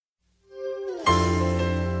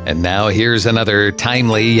And now here's another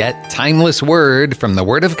timely yet timeless word from the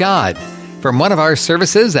Word of God from one of our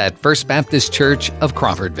services at First Baptist Church of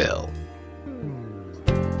Crawfordville.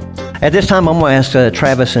 At this time, I'm going to ask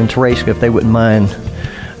Travis and Tereska if they wouldn't mind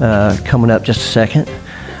coming up just a second.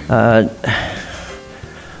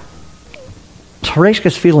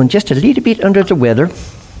 Tereska's feeling just a little bit under the weather.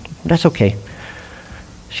 That's okay.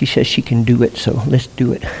 She says she can do it, so let's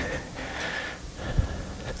do it.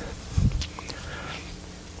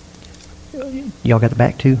 Y'all got the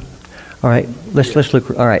back too? All right, let's look.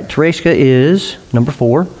 All right, Tereska is number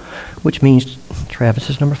 4, which means Travis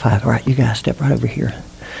is number 5. All right, you guys step right over here.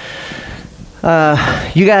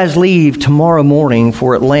 You guys leave tomorrow morning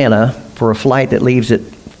for Atlanta for a flight that leaves at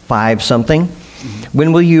 5 something.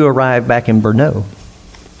 When will you arrive back in Brno?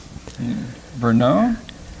 Brno?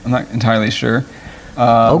 I'm not entirely sure.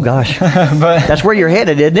 Oh gosh, but that's where you're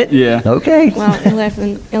headed, isn't it? Yeah. Okay. Well,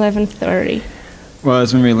 11:30. Well,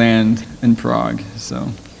 it's when we land in Prague, so.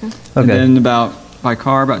 Okay. And then by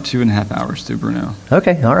car, about 2.5 hours to Brno.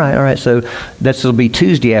 Okay, all right. So that'll be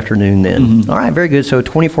Tuesday afternoon then. Mm-hmm. All right, very good. So a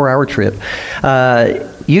 24-hour trip.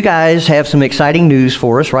 You guys have some exciting news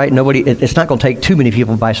for us, right? It's not going to take too many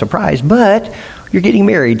people by surprise, but you're getting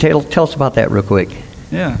married. Tell us about that real quick.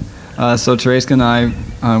 Yeah. So Tereska and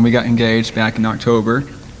I, we got engaged back in October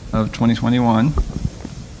of 2021,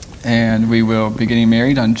 and we will be getting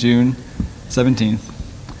married on June 17th.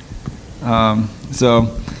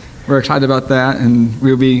 So we're excited about that, and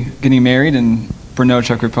we'll be getting married in Brno,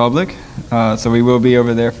 Czech Republic. So we will be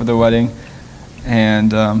over there for the wedding,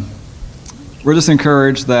 and we're just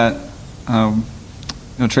encouraged that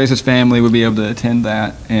Tereska's family will be able to attend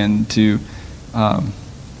that and to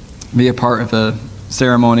be a part of the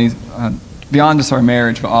ceremony beyond just our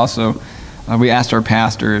marriage, but also we asked our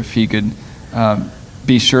pastor if he could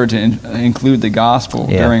be sure to include the gospel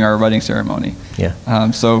during our wedding ceremony.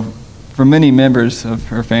 Yeah. So for many members of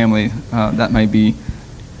her family, that might be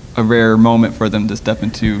a rare moment for them to step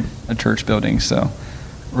into a church building. So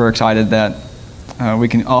we're excited that we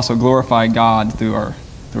can also glorify God through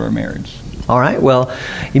our marriage. All right. Well,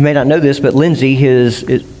 you may not know this, but Lindsay,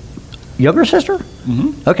 his younger sister?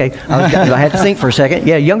 Mm-hmm. Okay. I had to think for a second.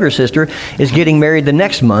 Yeah, younger sister is getting married the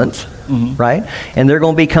next month, right? And they're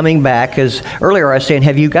going to be coming back, because earlier I was saying,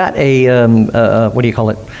 have you got a, what do you call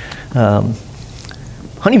it?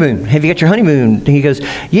 Honeymoon. Have you got your honeymoon? And he goes,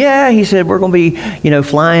 yeah. He said, we're going to be,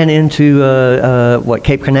 flying into,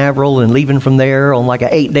 Cape Canaveral and leaving from there on like an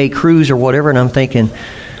 8-day cruise or whatever. And I'm thinking,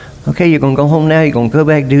 okay, you're going to go home now, you're going to go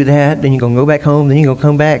back and do that, then you're going to go back home, then you're going to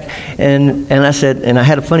come back. And I said, and I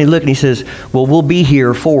had a funny look, and he says, well, we'll be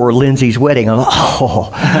here for Lindsay's wedding. I'm like,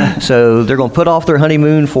 oh. So they're going to put off their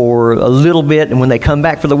honeymoon for a little bit, and when they come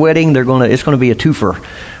back for the wedding, it's going to be a twofer,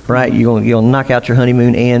 right? You'll knock out your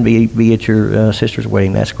honeymoon and be at your sister's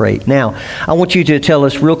wedding. That's great. Now, I want you to tell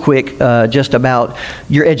us real quick just about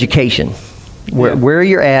your education, where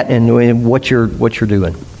you're at and what you're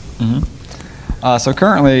doing. Mm-hmm. So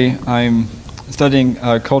currently, I'm studying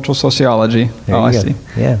cultural sociology. I see.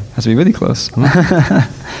 Yeah. Has to be really close.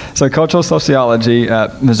 So cultural sociology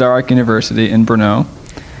at Masaryk University in Brno.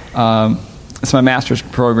 It's my master's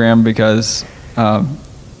program because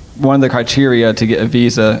one of the criteria to get a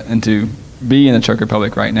visa and to be in the Czech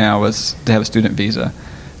Republic right now was to have a student visa.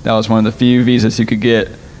 That was one of the few visas you could get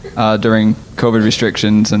during COVID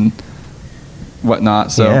restrictions and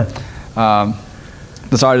whatnot. So. Yeah.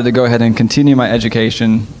 Decided to go ahead and continue my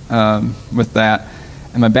education with that.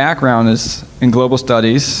 And my background is in global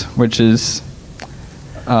studies, which is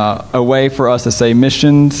a way for us to say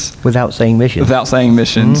missions. Without saying missions. Without saying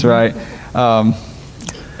missions, right.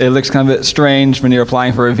 It looks kind of a bit strange when you're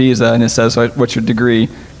applying for a visa and it says, what's your degree?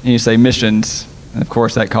 And you say missions. And of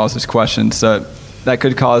course that causes questions. So that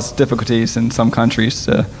could cause difficulties in some countries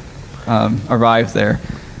to arrive there.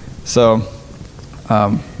 So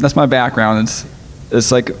that's my background. It's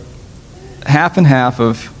like half and half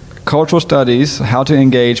of cultural studies, how to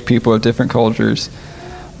engage people of different cultures,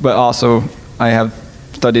 but also I have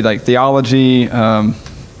studied like theology. I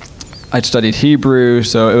studied Hebrew,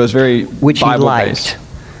 so it was very Bible-based.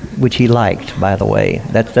 Which he liked, by the way.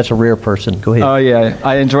 That's a rare person. Go ahead. Oh yeah,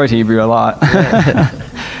 I enjoyed Hebrew a lot,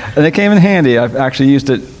 and it came in handy. I've actually used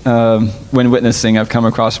it when witnessing. I've come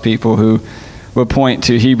across people who would point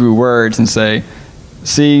to Hebrew words and say,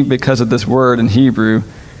 see, because of this word in Hebrew,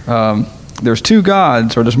 there's 2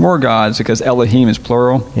 gods, or there's more gods, because Elohim is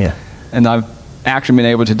plural. Yeah. And I've actually been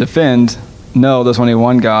able to defend, no, there's only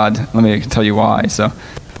one God. Let me tell you why. So,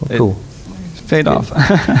 cool. Paid off.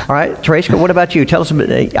 All right, Tereska, what about you? Tell us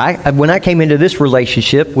about, when I came into this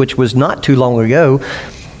relationship, which was not too long ago,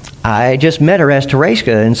 I just met her as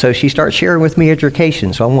Tereska, and so she starts sharing with me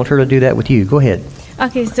education. So I want her to do that with you. Go ahead.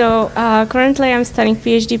 Okay, so currently I'm studying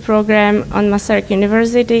PhD program on Masaryk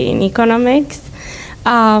University in economics.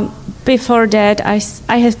 Before that,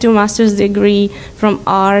 I have 2 master's degree from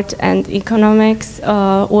art and economics,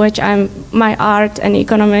 which my art and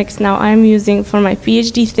economics now I'm using for my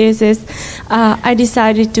PhD thesis. I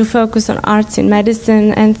decided to focus on arts in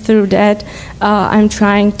medicine, and through that, I'm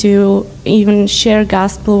trying to even share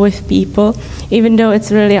gospel with people, even though it's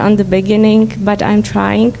really on the beginning, but I'm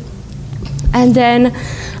trying. And then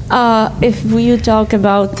if you talk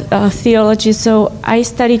about theology, so I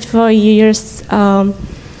studied for years.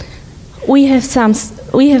 We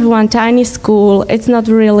have one tiny school. It's not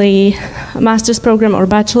really a master's program or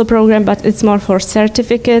bachelor program, but it's more for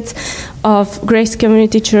certificates of Grace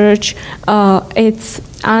Community Church. It's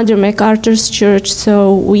under MacArthur's Church,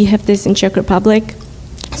 so we have this in Czech Republic.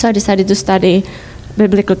 So I decided to study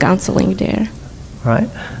biblical counseling there. Right.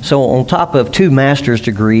 So on top of 2 master's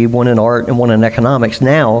degree, one in art and one in economics,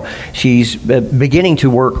 now she's beginning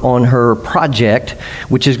to work on her project,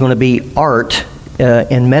 which is going to be art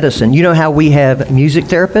in medicine. You know how we have music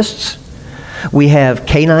therapists? We have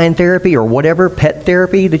canine therapy or whatever, pet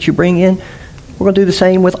therapy that you bring in. We're going to do the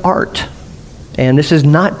same with art. And this is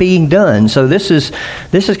not being done. So this is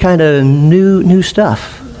kind of new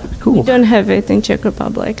stuff. Cool. We don't have it in Czech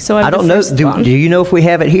Republic, so I don't know. Do you know if we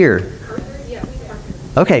have it here?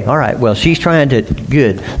 Okay, all right. Well, she's trying to,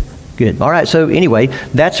 good. All right, so anyway,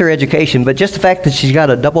 that's her education. But just the fact that she's got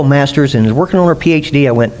a double master's and is working on her PhD,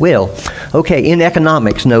 I went, well, okay, in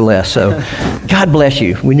economics, no less. So God bless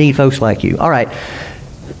you. We need folks like you. All right.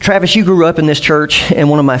 Travis, you grew up in this church, and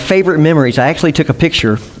one of my favorite memories, I actually took a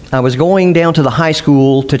picture. I was going down to the high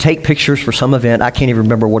school to take pictures for some event. I can't even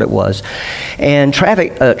remember what it was. And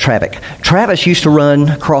Travis used to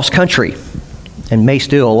run cross country. And may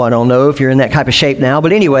still, I don't know if you're in that type of shape now.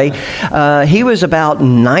 But anyway, he was about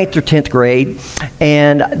 9th or 10th grade,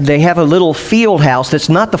 and they have a little field house that's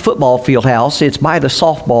not the football field house. It's by the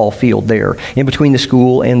softball field there, in between the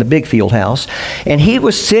school and the big field house. And he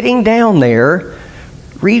was sitting down there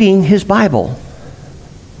reading his Bible.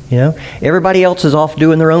 You know, everybody else is off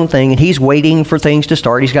doing their own thing, and he's waiting for things to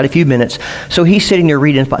start. He's got a few minutes. So he's sitting there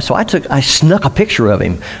reading his Bible. So I snuck a picture of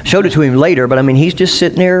him, showed it to him later, but I mean, he's just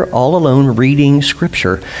sitting there all alone reading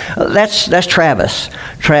Scripture. That's Travis.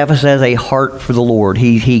 Travis has a heart for the Lord.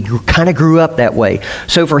 He kind of grew up that way.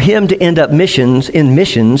 So for him to end up in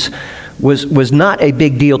missions was not a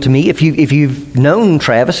big deal to me. If you've known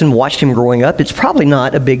Travis and watched him growing up, it's probably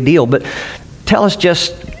not a big deal. But tell us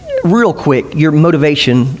just real quick, your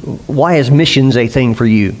motivation. Why is missions a thing for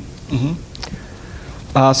you?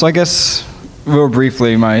 Mm-hmm. So I guess real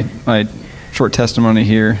briefly, my short testimony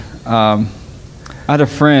here. I had a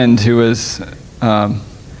friend who was on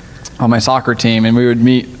my soccer team, and we would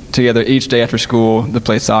meet together each day after school to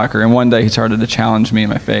play soccer. And one day he started to challenge me in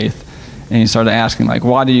my faith, and he started asking, like,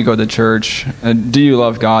 why do you go to church? Do you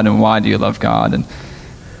love God, and why do you love God? And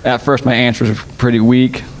at first my answers were pretty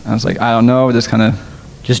weak. I was like, I don't know, just kind of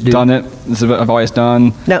just done it. This is what I've always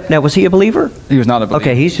done. Now, was he a believer? He was not a believer.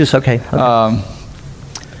 Okay, he's just okay.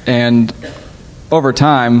 And over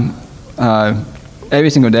time,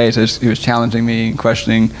 every single day, so he was challenging me,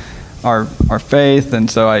 questioning our faith, and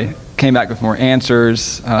so I came back with more answers.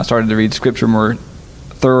 Started to read Scripture more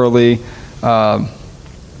thoroughly, and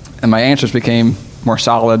my answers became more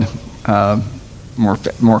solid,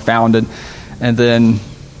 more founded. And then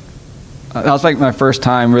that was like my first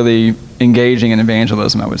time really engaging in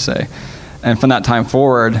evangelism, I would say. And from that time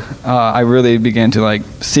forward, I really began to like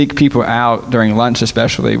seek people out during lunch,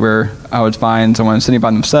 especially, where I would find someone sitting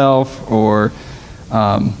by themselves or,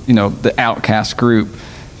 the outcast group,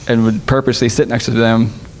 and would purposely sit next to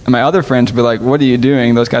them. And my other friends would be like, "What are you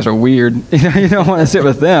doing? Those guys are weird. You don't want to sit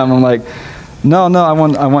with them." I'm like, "No, I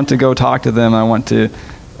want to go talk to them. I want to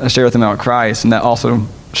share with them about Christ." And that also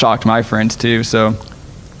shocked my friends too. So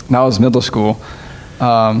that was middle school.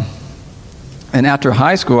 And after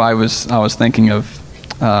high school, I was thinking of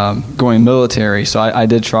going military. So I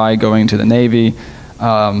did try going to the Navy,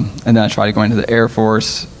 and then I tried going to the Air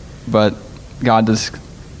Force, but God just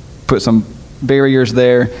put some barriers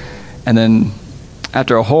there. And then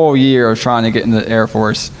after a whole year of trying to get into the Air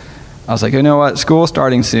Force, I was like, you know what, school's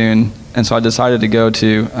starting soon. And so I decided to go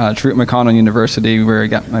to Truett McConnell University, where I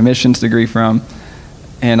got my missions degree from.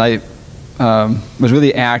 And I was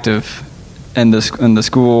really active in the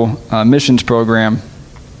school missions program,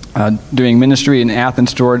 doing ministry in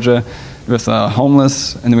Athens, Georgia, with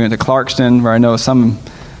homeless, and then we went to Clarkston, where I know some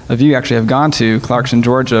of you actually have gone to, Clarkston,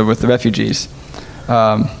 Georgia, with the refugees.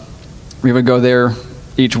 We would go there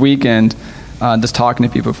each weekend just talking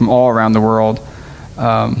to people from all around the world.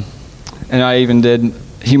 And I even did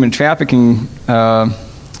human trafficking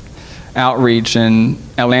outreach in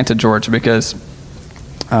Atlanta, Georgia, because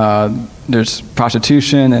there's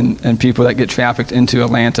prostitution and people that get trafficked into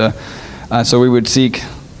Atlanta. So we would seek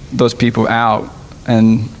those people out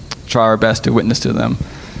and try our best to witness to them.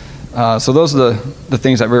 So those are the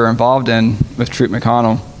things that we were involved in with Troop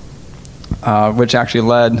McConnell, which actually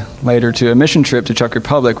led later to a mission trip to Czech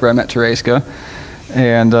Republic where I met Tereska.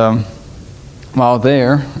 And while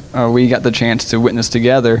there, we got the chance to witness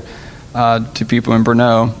together to people in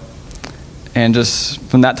Brno. And just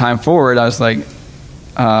from that time forward, I was like,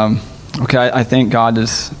 okay, I think God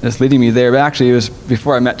is leading me there. But actually, it was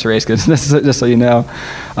before I met Tereska, just so you know.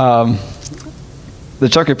 The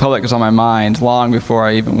Czech Republic was on my mind long before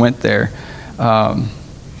I even went there.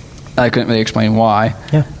 I couldn't really explain why.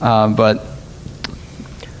 Yeah. But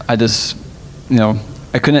I just,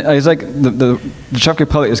 I couldn't. It was like the Czech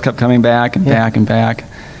Republic just kept coming back and back and back.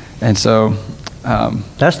 And so...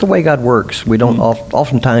 that's the way God works. We don't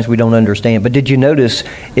oftentimes we don't understand. But did you notice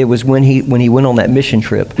it was when he went on that mission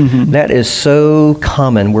trip? Mm-hmm. That is so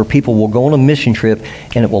common, where people will go on a mission trip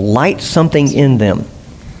and it will light something in them.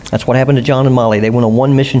 That's what happened to John and Molly. They went on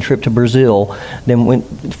one mission trip to Brazil, then went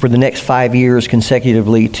for the next 5 years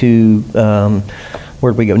consecutively to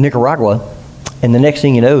where did we go? Nicaragua. And the next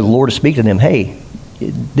thing you know, the Lord will speak to them. Hey,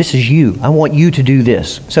 this is you. I want you to do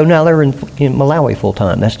this. So now they're in Malawi full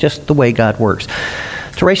time. That's just the way God works.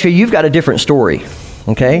 Tereska, you've got a different story.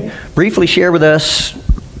 Okay? Briefly share with us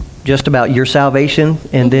just about your salvation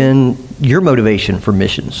and then your motivation for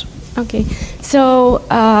missions. Okay. So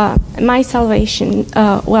my salvation,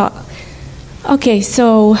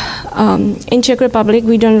 in Czech Republic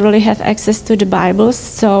we don't really have access to the Bibles,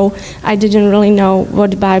 so I didn't really know what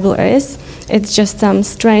the Bible is. It's just some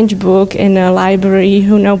strange book in a library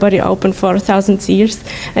who nobody opened for 1,000 years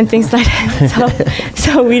and things like that.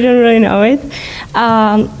 So we don't really know it.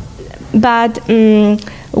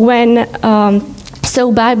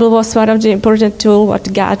 So Bible was one of the important tools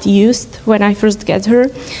what God used when I first got her.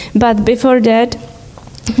 But before that,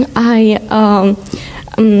 I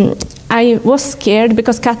was scared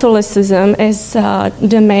because Catholicism is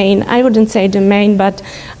the main, I wouldn't say the main, but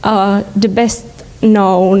the best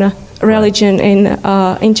known religion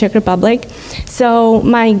in Czech Republic. So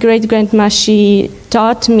my great-grandma, she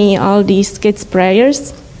taught me all these kids'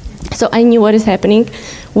 prayers. So I knew what is happening.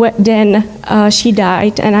 Then she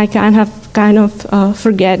died, and I kind of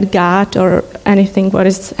forget God or anything what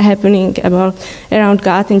is happening around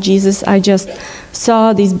God and Jesus. I just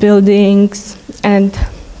saw these buildings and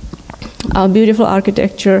beautiful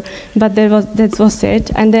architecture, but that was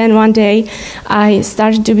it. And then one day I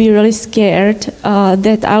started to be really scared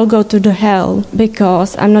that I'll go to the hell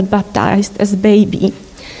because I'm not baptized as a baby.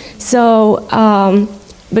 So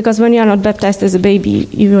because when you are not baptized as a baby,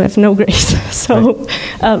 you have no grace. So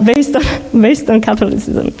based on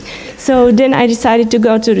Catholicism. So then I decided to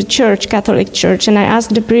go to the church, Catholic church, and I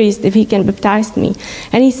asked the priest if he can baptize me.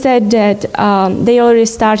 And he said that they already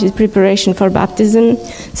started preparation for baptism,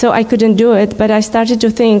 so I couldn't do it. But I started to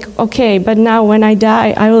think, okay, but now when I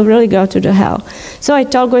die, I will really go to the hell. So I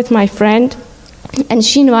talked with my friend, and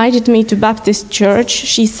she invited me to Baptist church.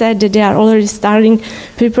 She said that they are already starting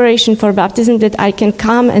preparation for baptism, that I can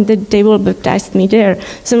come and that they will baptize me there.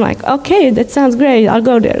 So I'm like, okay, that sounds great, I'll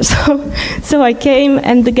go there. So I came,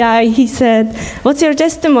 and the guy, he said, what's your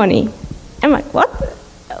testimony? I'm like, what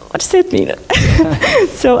does that mean?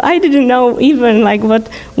 So I didn't know even what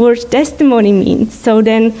word testimony means. So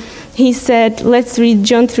then he said, let's read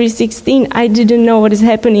John 3:16. I didn't know what is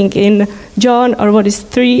happening in John, or what is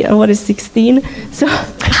 3, or what is 16. So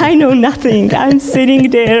I know nothing. I'm sitting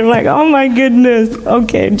there like, oh my goodness.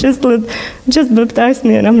 Okay, just baptize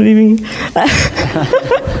me and I'm leaving.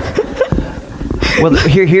 Well,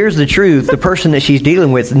 here's the truth. The person that she's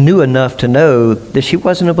dealing with knew enough to know that she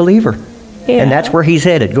wasn't a believer. Yeah. And that's where he's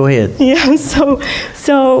headed. Go ahead. Yeah,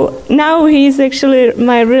 so now he's actually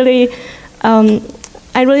my really...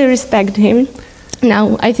 I really respect him.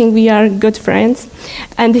 Now I think we are good friends,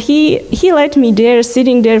 and he let me there,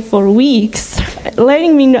 sitting there for weeks,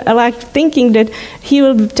 letting me know, thinking that he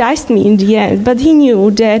will baptize me in the end. But he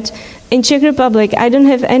knew that in Czech Republic I don't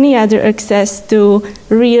have any other access to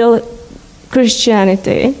real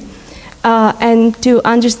Christianity and to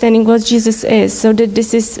understanding what Jesus is. So that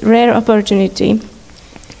this is rare opportunity.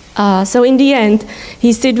 So in the end,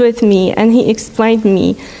 he stood with me and he explained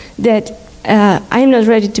me that. I'm not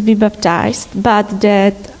ready to be baptized, but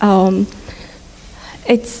that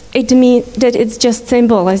it's just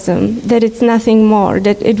symbolism, that it's nothing more,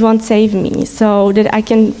 that it won't save me, so that I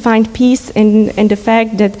can find peace in the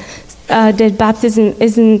fact that that baptism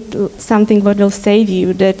isn't something that will save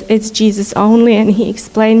you, that it's Jesus only, and he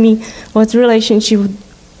explained me what relationship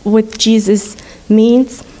with Jesus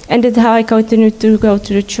means, and that's how I continued to go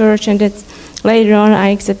to the church, and that's later on I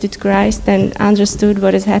accepted Christ and understood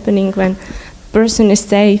what is happening when a person is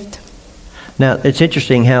saved. Now, it's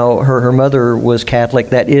interesting how her mother was Catholic.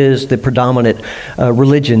 That is the predominant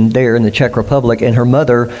religion there in the Czech Republic. And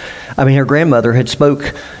her grandmother had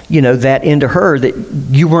spoke, that into her, that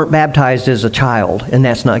you weren't baptized as a child, and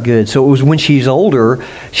that's not good. So it was when she's older,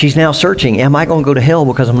 she's now searching, am I going to go to hell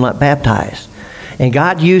because I'm not baptized? And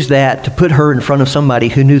God used that to put her in front of somebody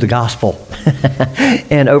who knew the gospel.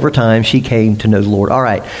 And over time, she came to know the Lord. All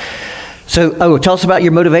right. So, tell us about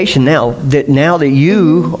your motivation now that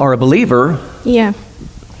you are a believer. Yeah.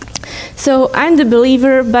 So I'm the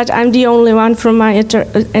believer, but I'm the only one from my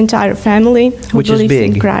entire family who believes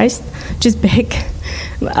in Christ, which is big.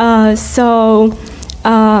 My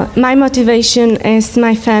motivation is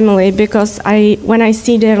my family, because when I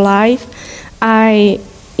see their life,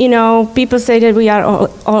 people say that we are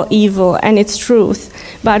all evil, and it's truth.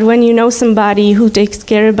 But when you know somebody who takes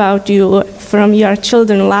care about you from your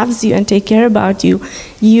children, loves you and take care about you,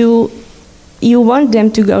 you want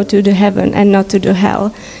them to go to the heaven and not to the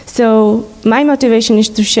hell. So my motivation is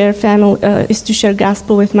to share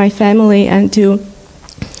gospel with my family, and to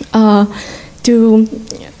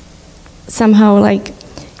somehow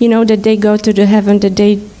that they go to the heaven, that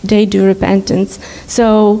they do repentance.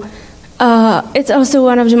 So it's also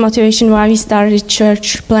one of the motivation why we started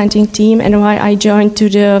church planting team, and why I joined to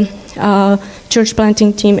the church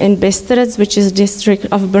planting team in Bystrec, which is district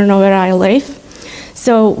of Brno where I live.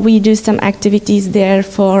 So we do some activities there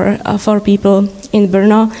for people in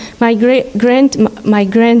Brno. My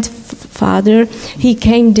grandfather, he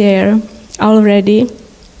came there already.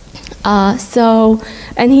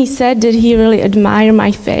 And he said that he really admired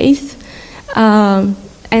my faith, and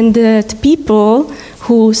that people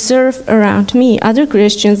who serve around me, other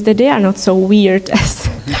Christians, that they are not so weird as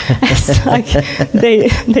they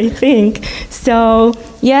think. So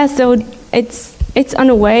it's on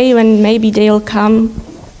a way when maybe they'll come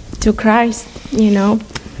to Christ,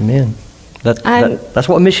 Amen. That's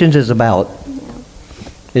what missions is about.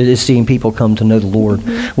 It is seeing people come to know the Lord.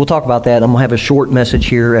 Mm-hmm. We'll talk about that. I'm going to have a short message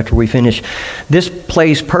here after we finish. This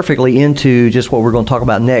plays perfectly into just what we're going to talk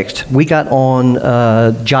about next. We got on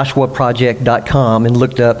joshuaproject.com and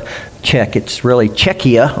looked up Czech. It's really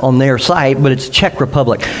Czechia on their site, but it's Czech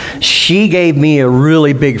Republic. She gave me a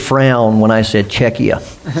really big frown when I said Czechia.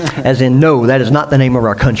 As in, no, that is not the name of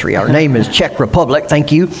our country. Our name is Czech Republic.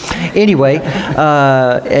 Thank you. Anyway,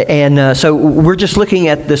 so we're just looking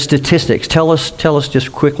at the statistics. Tell us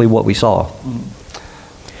just quickly what we saw.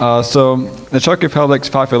 So the Czech Republic's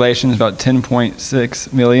population is about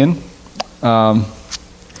 10.6 million. And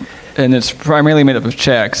it's primarily made up of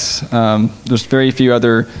Czechs. There's very few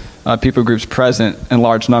other people groups present, in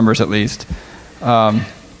large numbers at least. And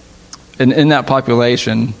in that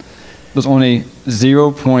population, there's only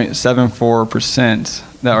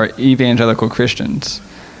 0.74% that are evangelical Christians.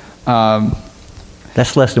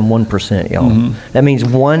 That's less than 1%, y'all. Mm-hmm. That means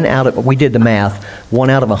we did the math, 1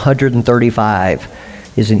 out of 135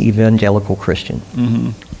 is an evangelical Christian.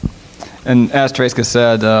 Mm-hmm. And as Teresa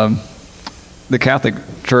said, the Catholic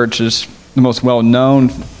Church is the most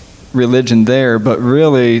well-known religion there, but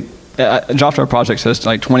really, Joshua Project says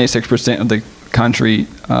 26% of the country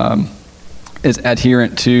is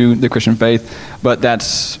adherent to the Christian faith, but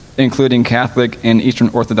that's including Catholic and Eastern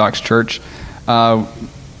Orthodox Church,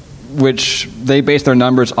 which they base their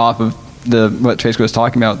numbers off of what Teresa was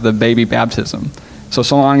talking about, the baby baptism. So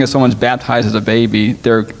long as someone's baptized as a baby,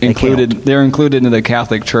 they're included in the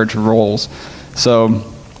Catholic Church rolls. So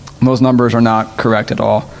those numbers are not correct at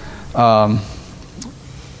all.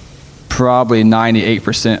 Probably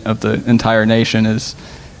 98% of the entire nation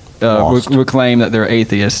would claim that they're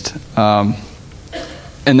atheist.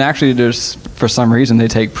 And actually, for some reason, they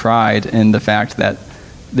take pride in the fact that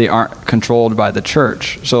they aren't controlled by the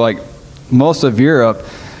church. So most of Europe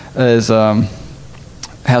has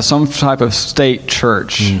some type of state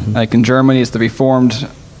church. Mm-hmm. Like in Germany, it's the Reformed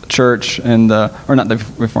Church, or not the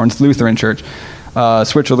Reformed, it's Lutheran Church.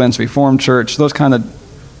 Switzerland's Reformed Church. Those kind of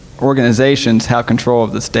organizations have control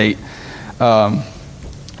of the state.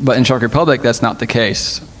 But in Czech Republic, that's not the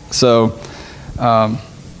case. So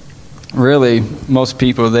really, most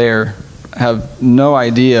people there have no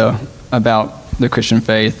idea about the Christian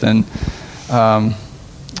faith. And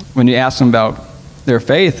when you ask them about their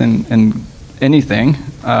faith and anything,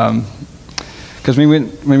 because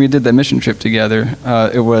when we did the mission trip together,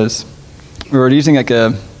 we were using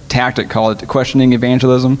a tactic called questioning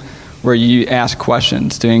evangelism, where you ask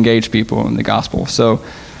questions to engage people in the gospel. So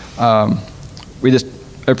we just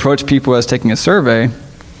approach people as taking a survey,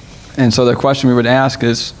 and so the question we would ask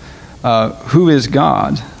is, who is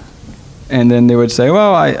God? And then they would say,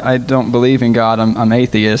 well, I don't believe in God, I'm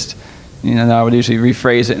atheist. And I would usually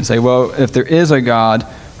rephrase it and say, well, if there is a God,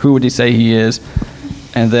 who would he say he is?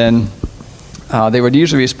 And then they would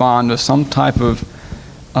usually respond with some type of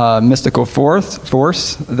mystical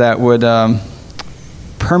force that would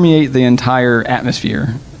permeate the entire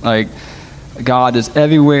atmosphere. Like, God is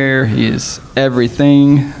everywhere, he is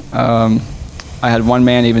everything. I had one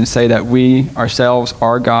man even say that we ourselves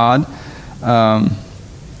are God.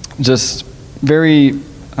 Just very,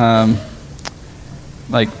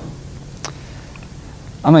 like,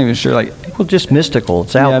 I'm not even sure, like... Well, just mystical.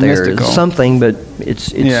 It's out there. Mystical. It's something, but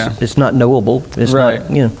it's not knowable. It's right.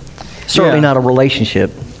 not, certainly not a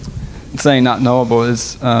relationship. Saying not knowable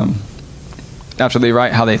is absolutely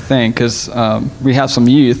right how they think, because we have some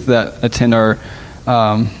youth that attend our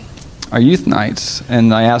youth nights,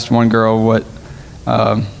 and I asked one girl what...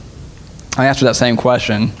 I asked her that same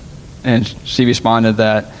question, and she responded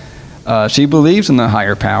that she believes in the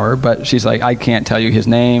higher power, but she's like, I can't tell you his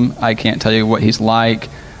name, I can't tell you what he's like,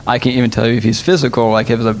 I can't even tell you if he's physical, like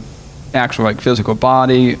if it's an actual like physical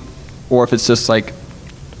body, or if it's just like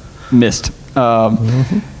mist.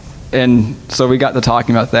 And so we got to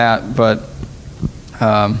talking about that, but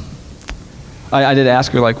I did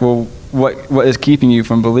ask her, like, well, what is keeping you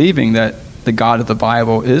from believing that the God of the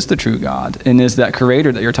Bible is the true God and is that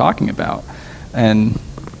creator that you're talking about? And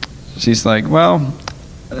she's like, well,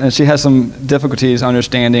 and she has some difficulties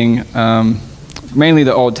understanding mainly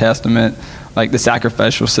the Old Testament, like the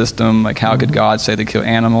sacrificial system, like how could God say to kill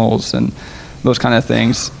animals and those kind of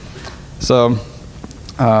things. So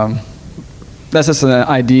that's just an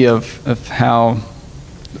idea of how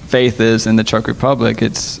faith is in the Czech Republic.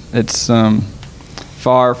 It's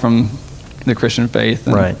far from the Christian faith.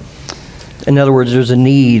 Right. In other words, there's a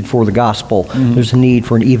need for the gospel. Mm-hmm. There's a need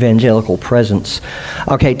for an evangelical presence.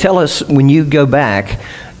 Okay, tell us, when you go back,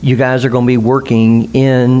 you guys are going to be working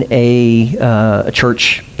in a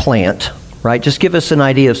church plant, right? Just give us an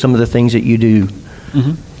idea of some of the things that you do.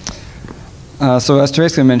 Mm-hmm. So as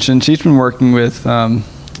Teresa mentioned, she's been working with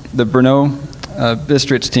the Brno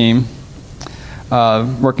Bistritz team,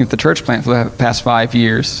 working with the church plant for the past 5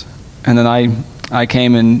 years. And then I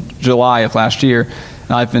came in July of last year,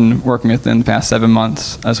 and I've been working with them the past 7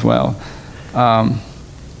 months as well.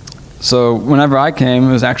 So whenever I came,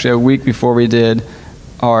 it was actually a week before we did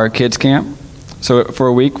our kids camp. So for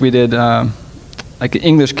a week we did like an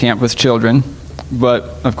English camp with children, but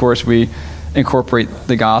of course we incorporate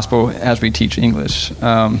the gospel as we teach English.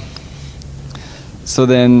 So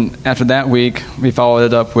then after that week, we followed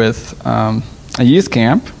it up with a youth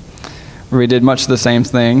camp where we did much of the same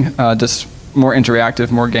thing, just more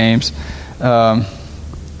interactive, more games,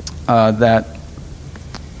 that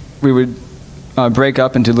we would break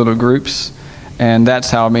up into little groups, and that's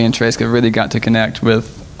how me and Teresa really got to connect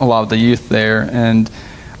with a lot of the youth there. And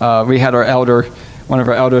we had one of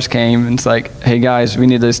our elders came and it's like, hey guys, we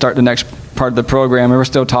need to start the next part of the program, and we're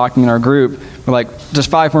still talking in our group. We're like, just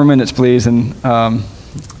 5 more minutes, please. And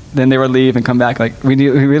then they would leave and come back like, we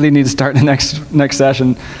really need to start the next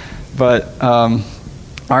session. But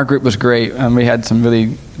our group was great, and we had some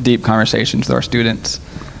really deep conversations with our students.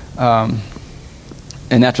 And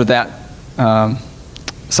after that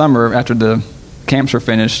summer, after the camps were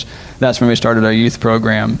finished, that's when we started our youth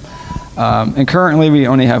program. And currently we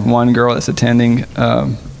only have one girl that's attending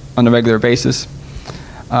on a regular basis.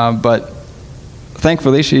 But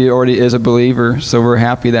thankfully she already is a believer, so we're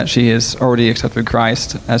happy that she has already accepted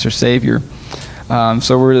Christ as her Savior.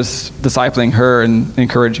 So we're just discipling her and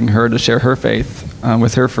encouraging her to share her faith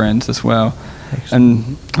with her friends as well. Excellent.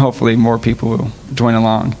 And hopefully more people will join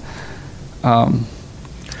along.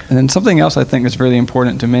 And then something else I think is really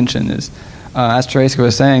important to mention is, as Teresa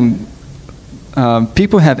was saying,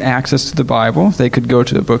 people have access to the Bible. They could go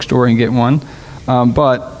to a bookstore and get one,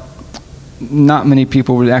 but not many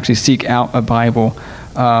people would actually seek out a Bible.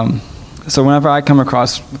 So whenever I come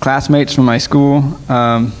across classmates from my school,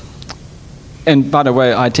 and by the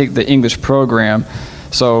way, I take the English program,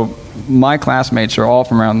 so my classmates are all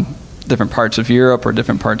from around different parts of Europe or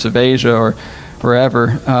different parts of Asia or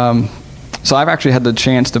wherever. So I've actually had the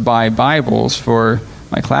chance to buy Bibles for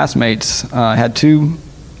my classmates. I had 2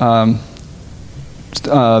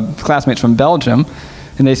 classmates from Belgium,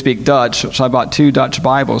 and they speak Dutch, so I bought 2 Dutch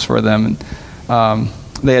Bibles for them. And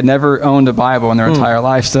they had never owned a Bible in their entire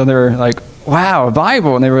life, so they were like, wow, a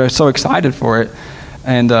Bible, and they were so excited for it.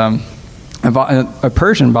 And I bought a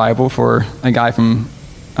Persian Bible for a guy from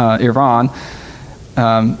Iran,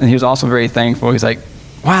 And he was also very thankful. He's like,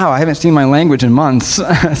 wow, I haven't seen my language in months.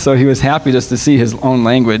 So he was happy just to see his own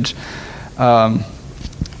language. But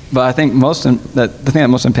I think the thing that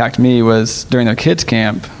most impacted me was during their kids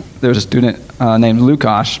camp, there was a student named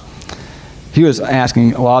Lukasz. He was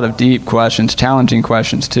asking a lot of deep questions, challenging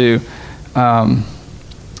questions too.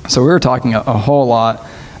 So we were talking a whole lot,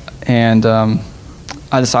 and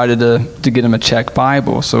I decided to get him a Czech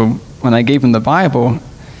Bible. So when I gave him the Bible,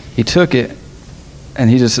 he took it, and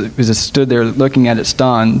he just stood there looking at it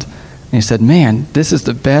stunned. And he said, man, this is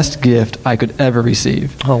the best gift I could ever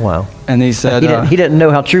receive. Oh, wow. And he said... He didn't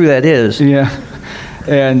know how true that is. Yeah.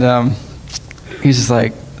 And he's just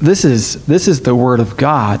like, this is the Word of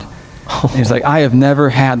God. And he's like, I have never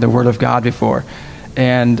had the Word of God before.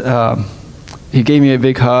 And he gave me a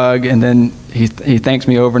big hug, and then he thanked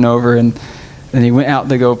me over and over, and then he went out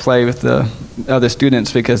to go play with the other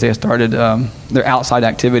students because they had started their outside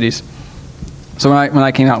activities. So when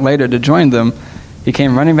I came out later to join them, he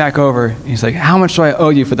came running back over. He's like, how much do I owe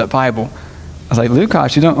you for that Bible? I was like,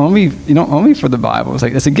 Lukasz, you don't owe me for the Bible. It's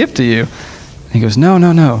like, it's a gift to you. And he goes,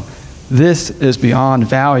 no. This is beyond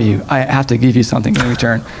value. I have to give you something in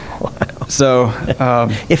return. Wow. So,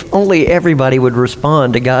 if only everybody would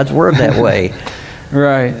respond to God's word that way.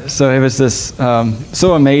 Right. So it was this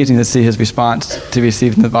so amazing to see his response to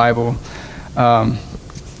receiving the Bible. And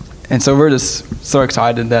so we're just so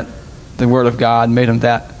excited that the Word of God made him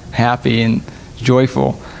that happy and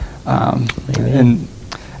joyful. And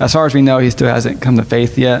as far as we know, he still hasn't come to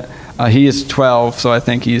faith yet. He is 12, so I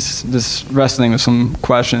think he's just wrestling with some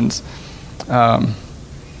questions. I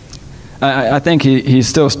think he's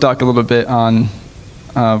still stuck a little bit on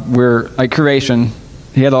where, like, creation.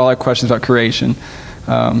 He had a lot of questions about creation.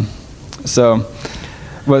 So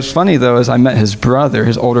what's funny, though, is I met his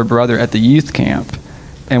older brother, at the youth camp.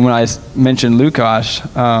 And when I mentioned Lukasz,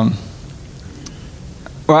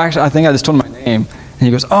 well, actually, I think I just told him my name. And he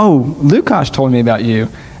goes, oh, Lukasz told me about you.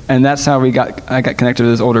 And that's how I got connected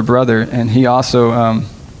with his older brother. And he also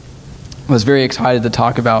was very excited to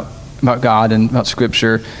talk about God and about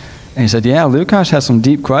Scripture. And he said, yeah, Lukasz has some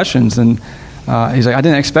deep questions. And he's like, I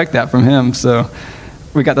didn't expect that from him. So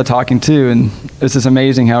we got to talking too. And it's just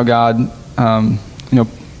amazing how God,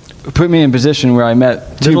 put me in a position where I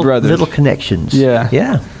met two brothers. Little connections.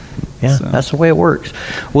 Yeah. So. That's the way it works.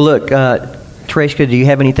 Well, look, Teresa, do you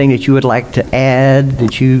have anything that you would like to add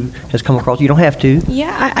that has come across? You don't have to.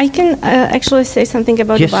 Yeah, I can actually say something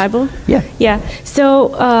about the Bible. Yeah.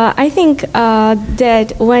 So I think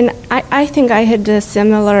that when I think I had a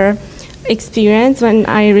similar experience when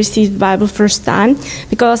I received Bible first time,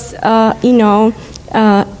 because I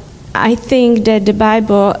think that the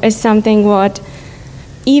Bible is something what,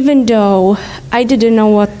 even though I didn't know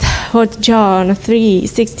what John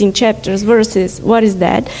 3:16 chapters, verses, what is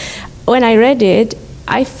that? When I read it,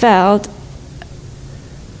 I felt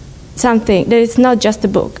something, that it's not just a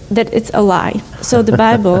book, that it's alive. So the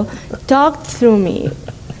Bible talked through me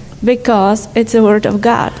because it's a word of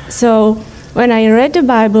God. So when I read the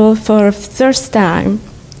Bible for first time,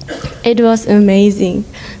 it was amazing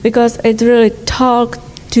because it really talked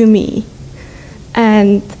to me.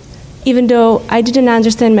 And even though I didn't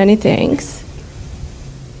understand many things,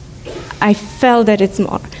 I felt that it's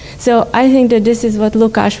more. So I think that this is what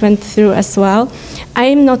Lukasz went through as well. I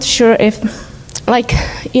am not sure if,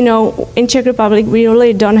 in Czech Republic, we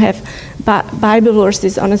really don't have Bible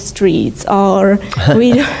verses on the streets, or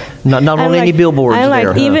we not on any billboards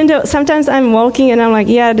there. Even though sometimes I'm walking and I'm like,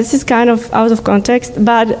 yeah, this is kind of out of context,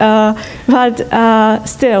 but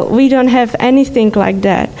still, we don't have anything like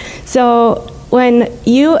that. So when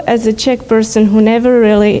you, as a Czech person who never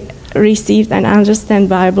really received and understand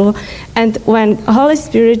Bible, and when Holy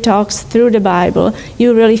Spirit talks through the Bible,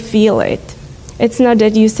 you really feel it. It's not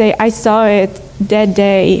that you say, I saw it that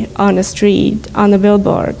day on the street, on the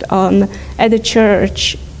billboard, at the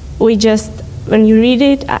church. When you read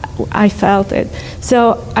it, I felt it.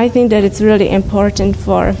 So I think that it's really important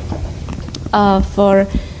for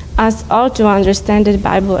us all to understand that the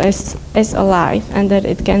Bible is alive and that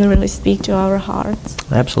it can really speak to our hearts.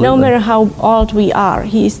 Absolutely. No matter how old we are.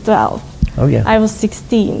 He is 12. Oh, yeah. I was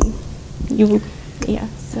 16.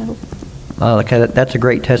 So. Okay, that's a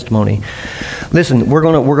great testimony. Listen, we're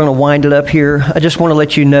gonna wind it up here. I just want to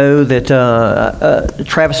let you know that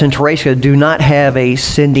Travis and Teresa do not have a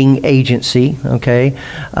sending agency. Okay,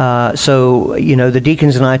 so the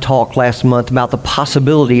deacons and I talked last month about the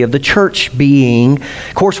possibility of the church being.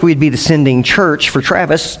 Of course, we'd be the sending church for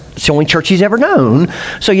Travis. It's the only church he's ever known.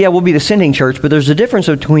 So yeah, we'll be the sending church. But there's a difference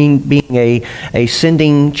between being a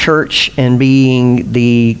sending church and being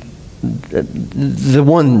the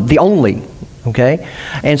only Okay?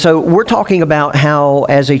 And so we're talking about how,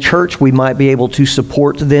 as a church, we might be able to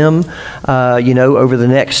support them, over the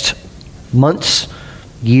next months,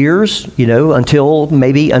 years, until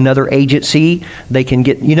maybe another agency they can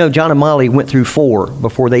get. John and Molly went through 4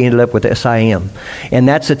 before they ended up with SIM. And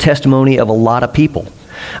that's a testimony of a lot of people.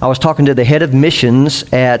 I was talking to the head of missions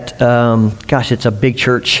at, it's a big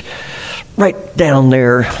church right down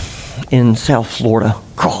there in South Florida,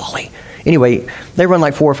 Crawley. Anyway, they run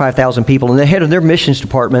like 4,000 or 5,000 people, and the head of their missions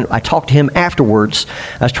department, I talked to him afterwards.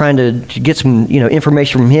 I was trying to get some,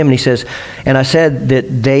 information from him, and he says, and I said that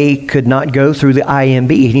they could not go through the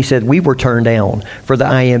IMB, and he said, we were turned down for the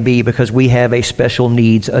IMB because we have a special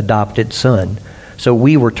needs adopted son. So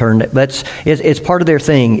we were turned, it's part of their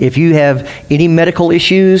thing. If you have any medical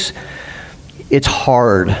issues, it's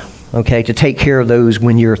hard, okay, to take care of those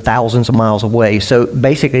when you're thousands of miles away. So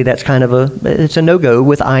basically that's kind of it's a no-go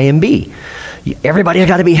with IMB. Everybody's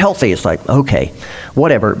got to be healthy. It's like, okay,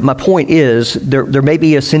 whatever. My point is there may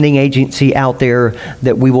be a sending agency out there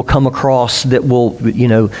that we will come across that will,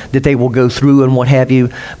 that they will go through and what have you.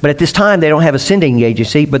 But at this time, they don't have a sending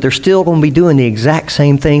agency, but they're still going to be doing the exact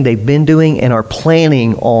same thing they've been doing and are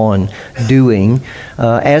planning on doing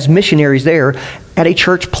as missionaries there at a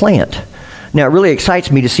church plant. Now, it really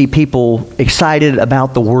excites me to see people excited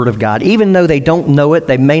about the Word of God. Even though they don't know it,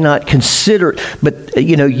 they may not consider it, but,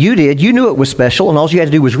 you did. You knew it was special, and all you had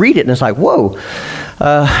to do was read it, and it's like, whoa.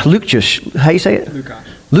 Lukáš, how you say it?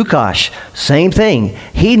 Lukáš, same thing.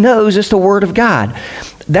 He knows it's the Word of God.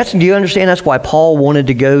 Do you understand that's why Paul wanted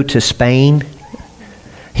to go to Spain?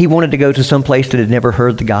 He wanted to go to some place that had never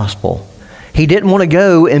heard the gospel. He didn't want to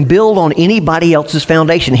go and build on anybody else's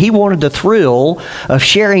foundation. He wanted the thrill of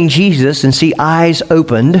sharing Jesus and see eyes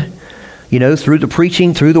opened, through the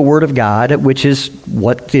preaching, through the Word of God, which is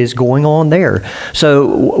what is going on there.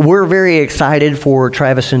 So we're very excited for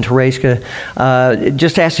Travis and Tereska.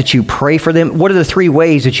 Just ask that you pray for them. What are the 3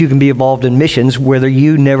 ways that you can be involved in missions, whether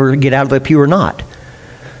you never get out of the pew or not?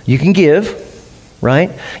 You can give,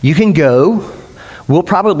 right? You can go. We'll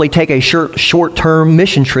probably take a short-term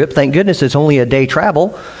mission trip. Thank goodness it's only a day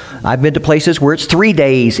travel. I've been to places where it's 3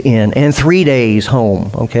 days in and 3 days home.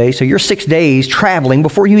 Okay, so you're 6 days traveling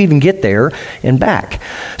before you even get there and back.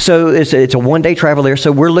 So it's a one-day travel there.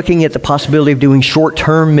 So we're looking at the possibility of doing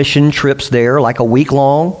short-term mission trips there, like a week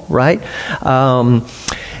long, right?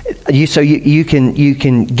 You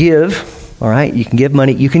can give. All right, you can give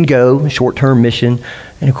money. You can go short-term mission,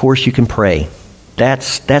 and of course you can pray.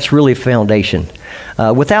 That's really a foundation.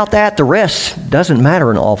 Without that, the rest doesn't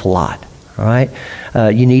matter an awful lot. All right,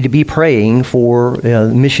 you need to be praying for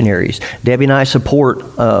missionaries. Debbie and I support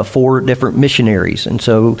 4 different missionaries, and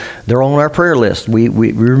so they're on our prayer list. We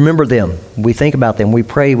remember them. We think about them. We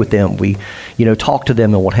pray with them. We talk to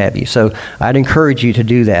them and what have you. So I'd encourage you to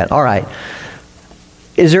do that. All right.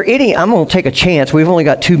 Is there I'm going to take a chance. We've only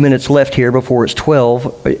got 2 minutes left here before it's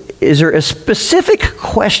 12. Is there a specific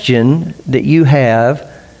question that you have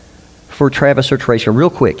for Travis or Tereska? Real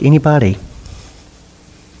quick. Anybody?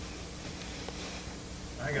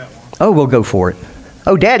 I got one. Oh, we'll go for it.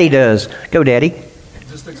 Oh, Daddy does. Go, Daddy.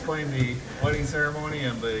 Just explain the wedding ceremony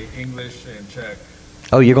and the English and Czech.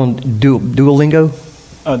 Oh, you're going to do Duolingo?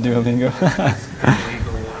 Oh, Duolingo.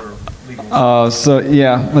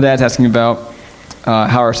 Legal. My dad's asking about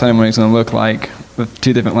how our ceremony is going to look like with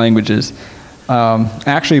 2 different languages.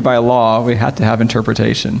 Actually, by law, we had to have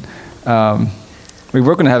interpretation. We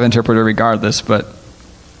were going to have an interpreter regardless, but...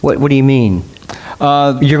 What do you mean?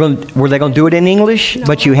 Were they going to do it in English, No.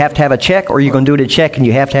 but you have to have a Czech, or you're going to do it in Czech and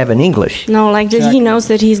you have to have an English? No, like that he knows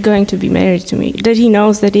that he's going to be married to me. That he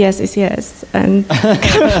knows that yes is yes. And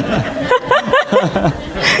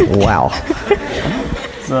Wow.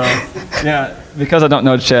 So, because I don't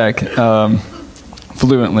know Czech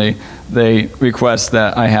fluently, they request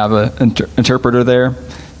that I have an interpreter there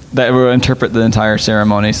that will interpret the entire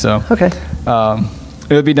ceremony. So Okay.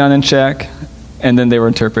 It would be done in Czech, and then they will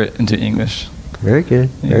interpret into English. Very good.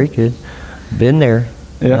 Very good. Been there.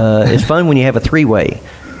 Yeah. It's fun when you have a 3-way.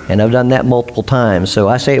 And I've done that multiple times. So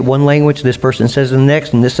I say it one language, this person says in the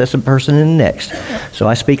next, and this says a person in the next. So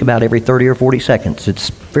I speak about every 30 or 40 seconds. It's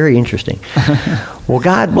very interesting. Well,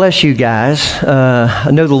 God bless you guys. I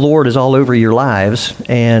know the Lord is all over your lives,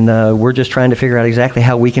 and we're just trying to figure out exactly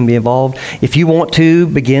how we can be involved. If you want to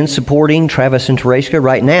begin supporting Travis and Tereska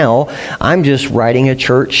right now, I'm just writing a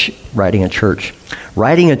check,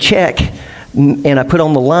 and I put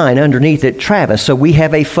on the line underneath it, Travis. So we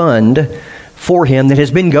have a fund for him that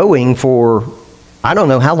has been going for I don't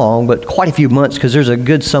know how long, but quite a few months, because there's a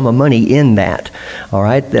good sum of money in that. All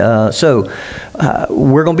right? So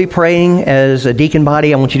we're going to be praying as a deacon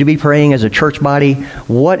body. I want you to be praying as a church body.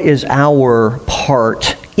 What is our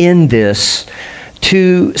part in this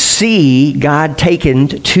to see God taken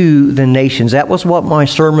to the nations? That was what my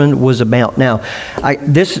sermon was about. Now, I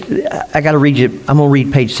got to read you. I'm going to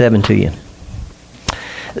read page 7 to you.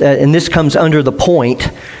 And this comes under the point,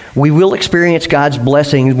 we will experience God's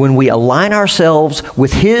blessings when we align ourselves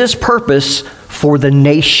with His purpose for the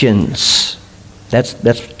nations. That's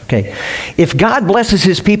okay. If God blesses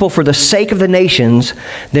His people for the sake of the nations,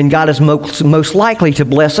 then God is most likely to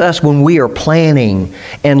bless us when we are planning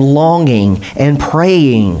and longing and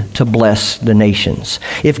praying to bless the nations.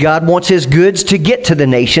 If God wants His goods to get to the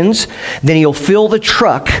nations, then He'll fill the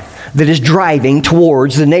truck that is driving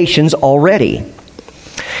towards the nations already.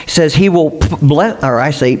 He says He will bless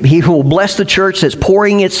the church that's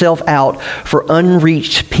pouring itself out for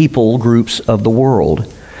unreached people groups of the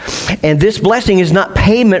world. And this blessing is not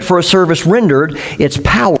payment for a service rendered, it's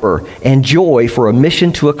power and joy for a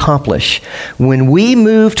mission to accomplish. When we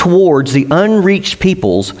move towards the unreached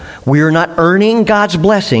peoples, we are not earning God's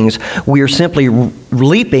blessings, we are simply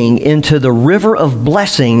leaping into the river of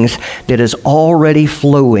blessings that is already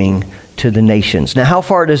flowing to the nations. Now, how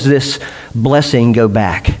far does this blessing go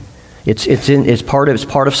back? It's part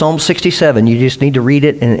of Psalm 67. You just need to read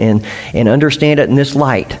it and understand it in this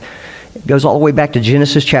light. It goes all the way back to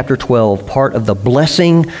Genesis chapter 12, part of the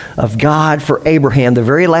blessing of God for Abraham. The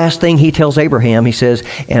very last thing He tells Abraham, He says,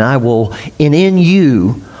 and in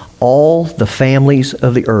you all the families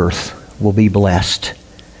of the earth will be blessed.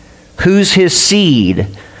 Who's His seed?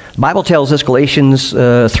 The Bible tells us, Galatians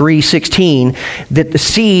 3:16, that the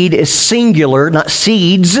seed is singular, not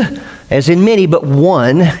seeds, as in many, but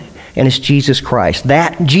one, and it's Jesus Christ.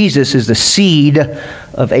 That Jesus is the seed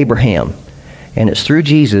of Abraham. And it's through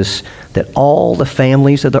Jesus that all the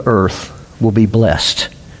families of the earth will be blessed.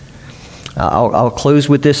 I'll close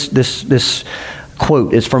with this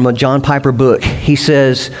quote. It's from a John Piper book. He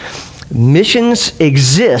says, missions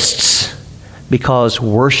exists because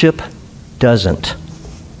worship doesn't.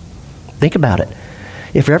 Think about it.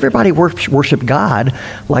 If everybody worshiped God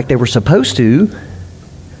like they were supposed to,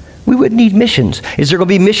 we wouldn't need missions. Is there going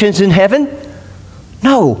to be missions in heaven?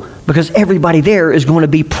 No, because everybody there is going to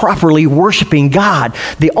be properly worshiping God.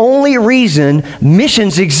 The only reason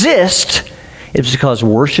missions exist is because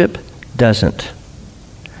worship doesn't.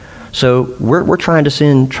 So we're trying to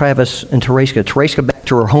send Travis and Tereska back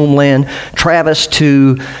to her homeland, Travis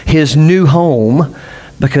to his new home,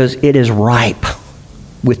 because it is ripe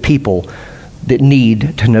with people that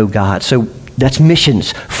need to know God. So that's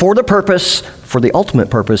missions for the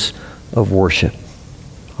ultimate purpose of worship.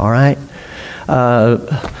 All right?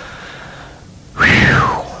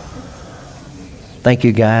 Thank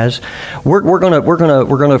you, guys. We're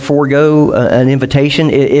gonna forego an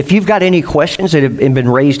invitation. If you've got any questions that have been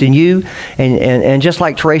raised in you, and just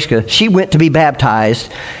like Tereska, she went to be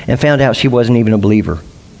baptized and found out she wasn't even a believer.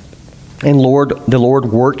 And the Lord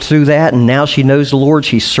worked through that, and now she knows the Lord.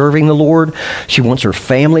 She's serving the Lord. She wants her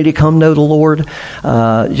family to come know the Lord.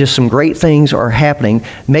 Just some great things are happening.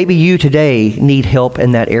 Maybe you today need help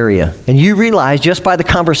in that area. And you realize just by the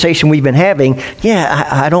conversation we've been having,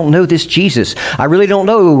 I don't know this Jesus. I really don't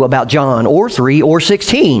know about John or 3 or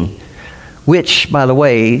 16. Which, by the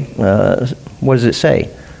way, what does it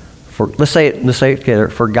say? Let's say it together.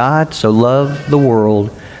 For God so loved the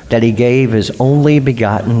world that He gave His only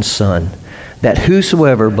begotten Son, that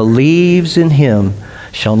whosoever believes in Him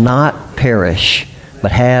shall not perish,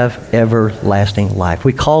 but have everlasting life.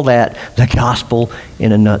 We call that the gospel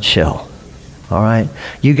in a nutshell. All right?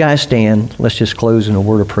 You guys stand. Let's just close in a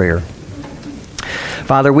word of prayer.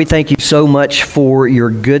 Father, we thank you so much for your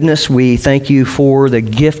goodness. We thank you for the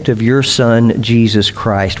gift of your Son, Jesus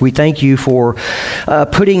Christ. We thank you for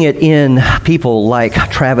putting it in people like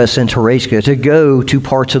Travis and Tereska to go to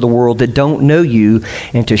parts of the world that don't know you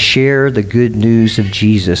and to share the good news of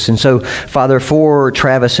Jesus. And so, Father, for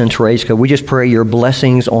Travis and Tereska, we just pray your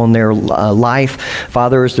blessings on their life.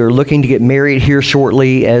 Father, as they're looking to get married here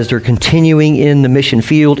shortly, as they're continuing in the mission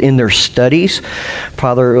field, in their studies,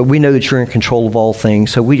 Father, we know that you're in control of all things.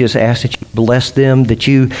 So we just ask that you bless them, that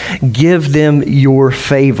you give them your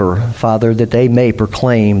favor, Father, that they may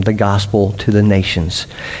proclaim the gospel to the nations.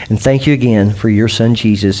 And thank you again for your Son,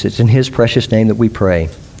 Jesus. It's in His precious name that we pray.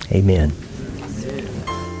 Amen.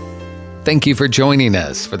 Thank you for joining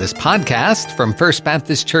us for this podcast from First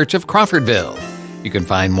Baptist Church of Crawfordville. You can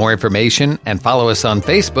find more information and follow us on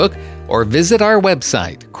Facebook or visit our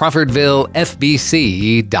website,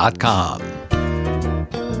 crawfordvillefbc.com.